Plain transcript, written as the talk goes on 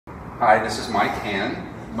Hi, this is Mike and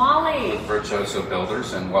Molly with Virtuoso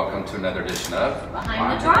Builders, and welcome to another edition of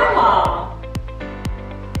Behind the Drywall.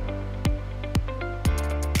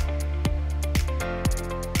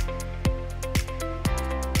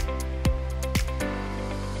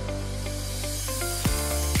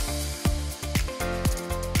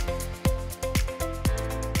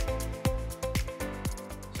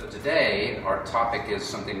 So today our topic is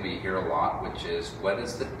something we hear a lot, which is what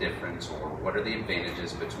is the difference or what are the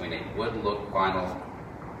advantages between a wood look vinyl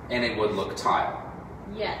and a wood look tile?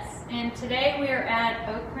 Yes, and today we are at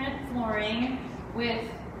Oak Print Flooring with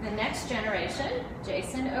the next generation,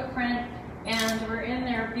 Jason Oak Print, and we're in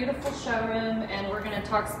their beautiful showroom, and we're going to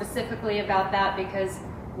talk specifically about that because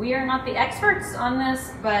we are not the experts on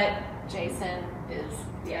this, but Jason is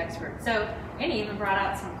the expert. So, and he even brought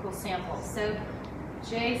out some cool samples. So,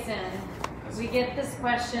 Jason, we get this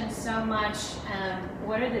question so much.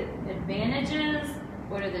 What are the advantages?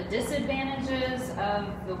 What are the disadvantages of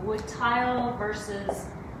the wood tile versus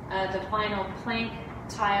the vinyl plank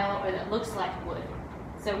tile, or that looks like wood?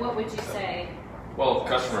 So what would you say? Well,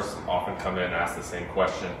 customers often come in and ask the same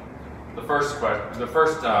question. The first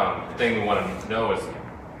thing we want to know is,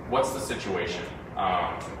 what's the situation?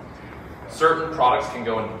 Certain products can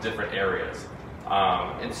go into different areas.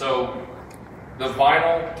 And so the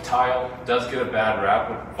vinyl tile does get a bad rap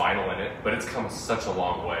with vinyl in it, but it's come such a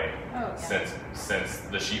long way since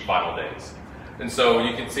the sheet vinyl days. And so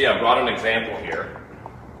you can see I brought an example here.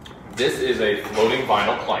 This is a floating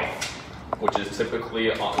vinyl plank, which is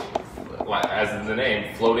typically, as in the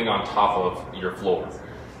name, floating on top of your floor.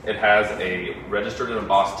 It has a registered and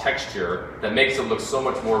embossed texture that makes it look so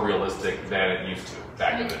much more realistic than it used to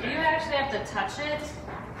back in the day. You actually have to touch it.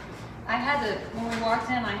 I had to, when we walked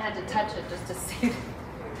in, I had to touch it just to see.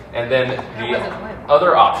 And then the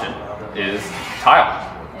other option is tile.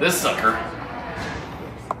 This sucker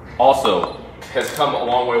also has come a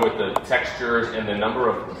long way with the textures, and the number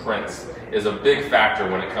of prints is a big factor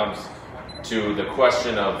when it comes to the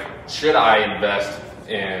question of, should I invest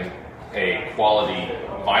in a quality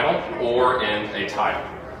vinyl or in a tile?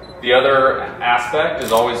 The other aspect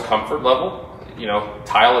is always comfort level. You know,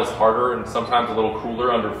 tile is harder and sometimes a little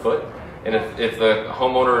cooler underfoot. And if the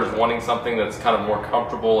homeowner is wanting something that's kind of more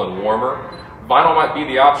comfortable and warmer, vinyl might be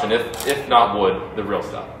the option, if not wood, the real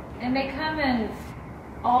stuff. And they come in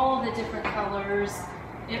all the different colors.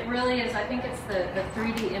 It really is, I think it's the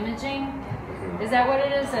 3D imaging. Is that what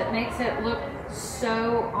it is that makes it look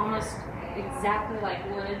so almost exactly like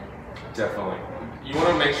wood? Definitely. You want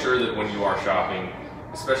to make sure that when you are shopping,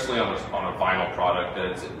 especially on a vinyl product, that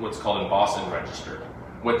it's what's called embossed and registered.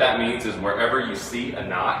 What that means is wherever you see a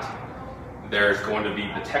knot, there's going to be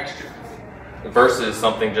the texture, versus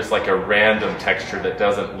something just like a random texture that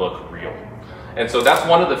doesn't look real. And so that's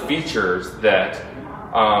one of the features that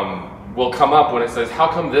will come up when it says, how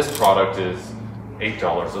come this product is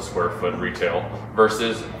 $8 a square foot retail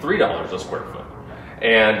versus $3 a square foot?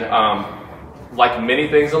 And like many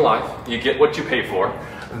things in life, you get what you pay for.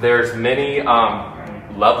 There's many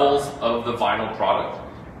levels of the vinyl product.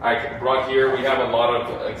 I brought here, we have a lot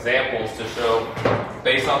of examples to show,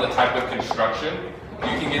 based on the type of construction,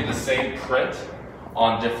 you can get the same print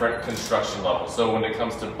on different construction levels. So when it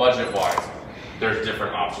comes to budget-wise, there's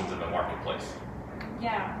different options in the marketplace.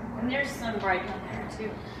 Yeah, and there's some bright on there too.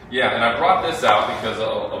 Yeah, and I brought this out because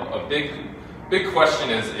a big question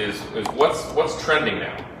is what's trending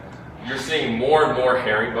now? You're seeing more and more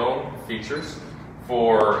herringbone features,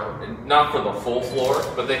 not for the full floor,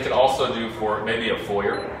 but they can also do for maybe a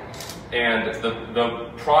foyer. And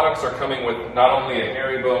the products are coming with not only a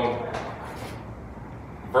herringbone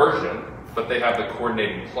version, but they have the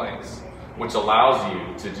coordinating planks, which allows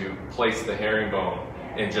you to place the herringbone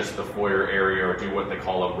in just the foyer area, or do what they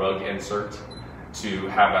call a rug insert to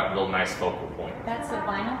have that real nice focal point. That's a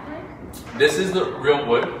vinyl plank? This is the real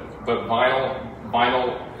wood, but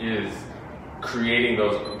vinyl is creating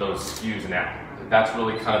those SKUs now. That's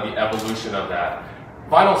really kind of the evolution of that.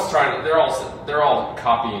 Vinyl's they're all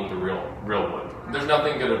copying the real wood. There's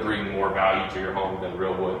nothing going to bring more value to your home than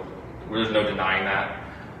real wood. There's no denying that.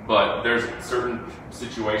 But there's certain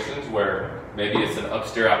situations where maybe it's an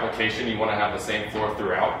upstairs application, you want to have the same floor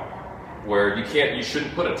throughout, where you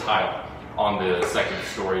shouldn't put a tile on the second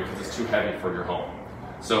story because it's too heavy for your home.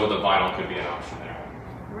 So the vinyl could be an option there.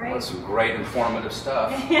 Great. Well, that's some great informative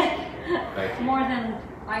stuff. Thank you. More than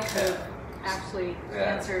I could have actually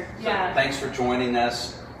answered. So Yeah. thanks for joining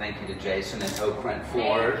us. Thank you to Jason and Oak Print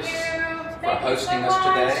Floors Thank for you hosting so us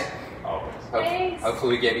much. today. Always. Thanks.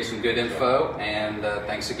 Hopefully we gave you some good info, and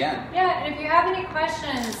thanks again. Yeah, and if you have any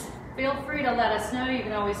questions, feel free to let us know. You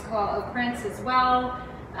can always call Oak Prints as well.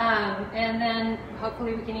 And then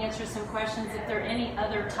hopefully we can answer some questions. If there are any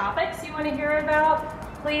other topics you want to hear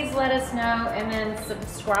about, please let us know, and then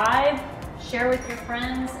subscribe, share with your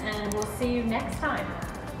friends, and we'll see you next time.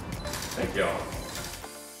 Thank you all.